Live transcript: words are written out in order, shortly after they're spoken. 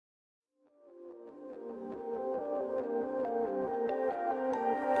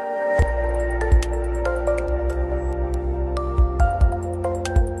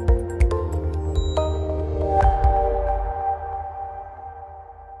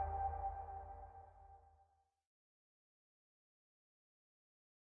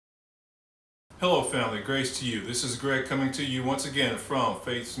Hello family, grace to you. This is Greg coming to you once again from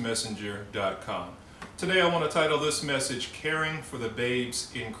FaithsMessenger.com. Today I want to title this message, Caring for the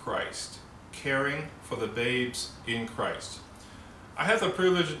Babes in Christ. Caring for the Babes in Christ. I had the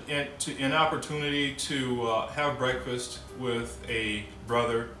privilege and opportunity to have breakfast with a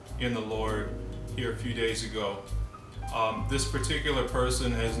brother in the Lord here a few days ago. This particular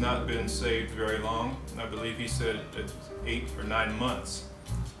person has not been saved very long. I believe he said 8 or 9 months.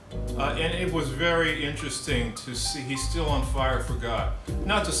 And it was very interesting to see he's still on fire for God.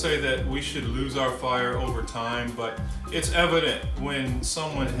 Not to say that we should lose our fire over time, but it's evident when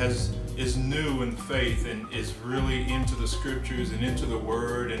someone is new in faith and is really into the scriptures and into the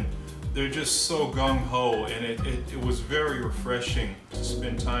word, and they're just so gung-ho, and it was very refreshing to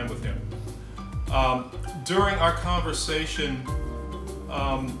spend time with him. During our conversation,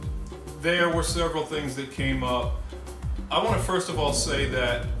 there were several things that came up. I want to first of all say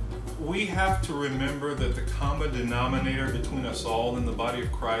that we have to remember that the common denominator between us all in the body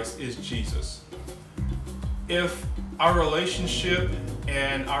of Christ is Jesus. If our relationship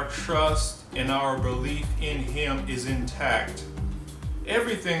and our trust and our belief in Him is intact,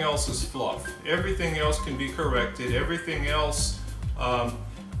 everything else is fluff. Everything else can be corrected. Everything else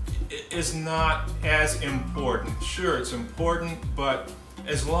is not as important. Sure, it's important, but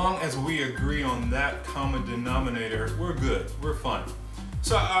as long as we agree on that common denominator, we're good, we're fine.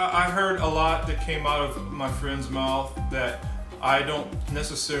 So I heard a lot that came out of my friend's mouth that I don't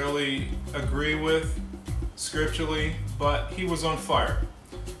necessarily agree with scripturally, but he was on fire.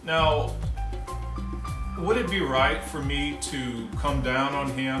 Now, would it be right for me to come down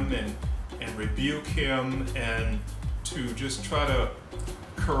on him and rebuke him and to just try to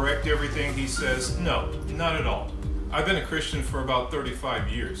correct everything he says? No, not at all. I've been a Christian for about 35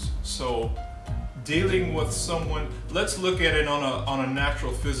 years, so dealing with someone, let's look at it on a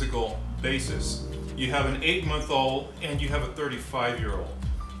natural physical basis. You have an 8-month-old and you have a 35-year-old.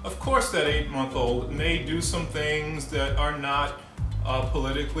 Of course that 8-month-old may do some things that are not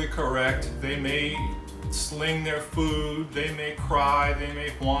politically correct. They may sling their food, they may cry, they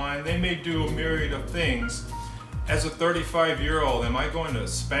may whine, they may do a myriad of things. As a 35-year-old, am I going to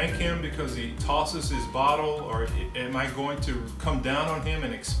spank him because he tosses his bottle, or am I going to come down on him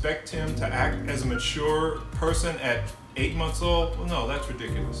and expect him to act as a mature person at 8 months old? Well, no, that's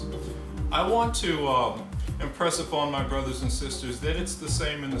ridiculous. I want to impress upon my brothers and sisters that it's the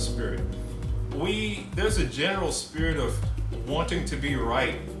same in the spirit. There's a general spirit of wanting to be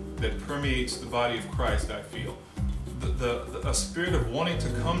right that permeates the body of Christ, I feel. A spirit of wanting to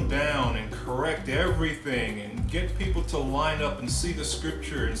come down and correct everything and get people to line up and see the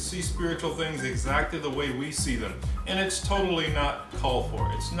scripture and see spiritual things exactly the way we see them. And it's totally not called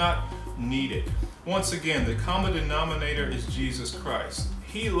for. It's not needed. Once again, the common denominator is Jesus Christ.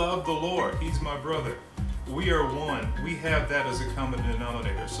 He loved the Lord. He's my brother. We are one. We have that as a common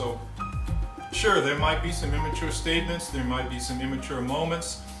denominator. So sure, there might be some immature statements. There might be some immature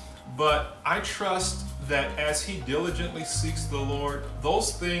moments. But I trust that as he diligently seeks the Lord,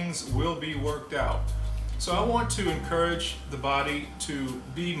 those things will be worked out. So I want to encourage the body to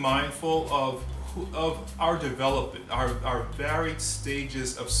be mindful of our development, our varied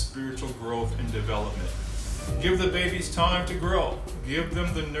stages of spiritual growth and development. Give the babies time to grow. Give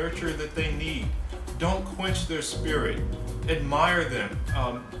them the nurture that they need. Don't quench their spirit. Admire them,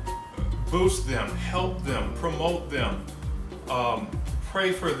 boost them, help them, promote them,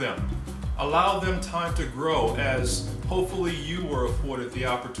 pray for them. Allow them time to grow, as hopefully you were afforded the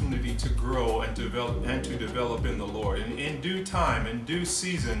opportunity to grow and to develop in the Lord. And in due time, in due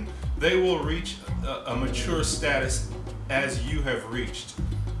season, they will reach a mature status as you have reached.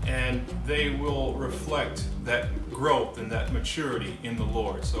 And they will reflect that growth and that maturity in the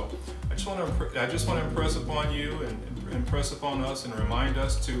Lord. So I just want to impress upon you and impress upon us and remind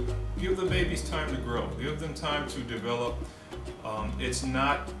us to give the babies time to grow. Give them time to develop. It's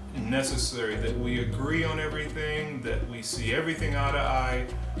not necessary that we agree on everything, that we see everything eye to eye.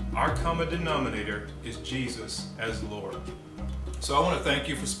 Our common denominator is Jesus as Lord. So I want to thank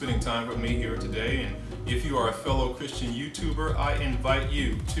you for spending time with me here today. And if you are a fellow Christian YouTuber, I invite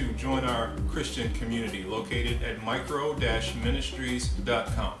you to join our Christian community located at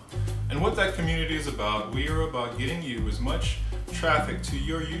micro-ministries.com. And what that community is about, we are about getting you as much traffic to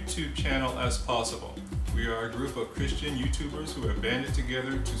your YouTube channel as possible. We are a group of Christian YouTubers who have banded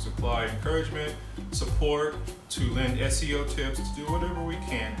together to supply encouragement, support, to lend SEO tips, to do whatever we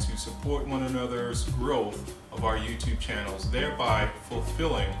can to support one another's growth of our YouTube channels, thereby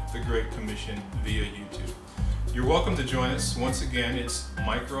fulfilling the Great Commission via YouTube. You're welcome to join us. Once again, it's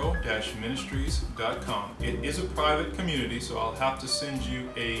micro-ministries.com. It is a private community, so I'll have to send you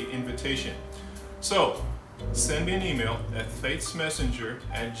an invitation. So send me an email at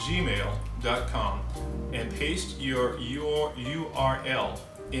FaithsMessenger@gmail.com and paste your URL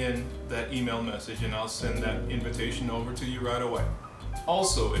in that email message, and I'll send that invitation over to you right away.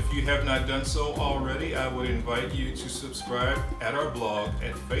 Also, if you have not done so already, I would invite you to subscribe at our blog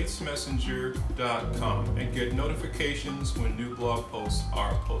at FaithsMessenger.com and get notifications when new blog posts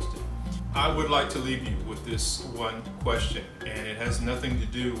are posted. I would like to leave you with this one question, and it has nothing to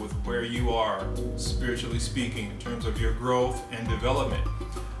do with where you are, spiritually speaking, in terms of your growth and development.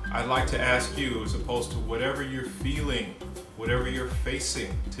 I'd like to ask you, as opposed to whatever you're feeling, whatever you're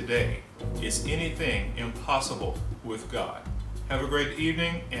facing today, is anything impossible with God? Have a great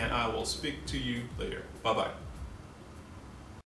evening, and I will speak to you later. Bye-bye.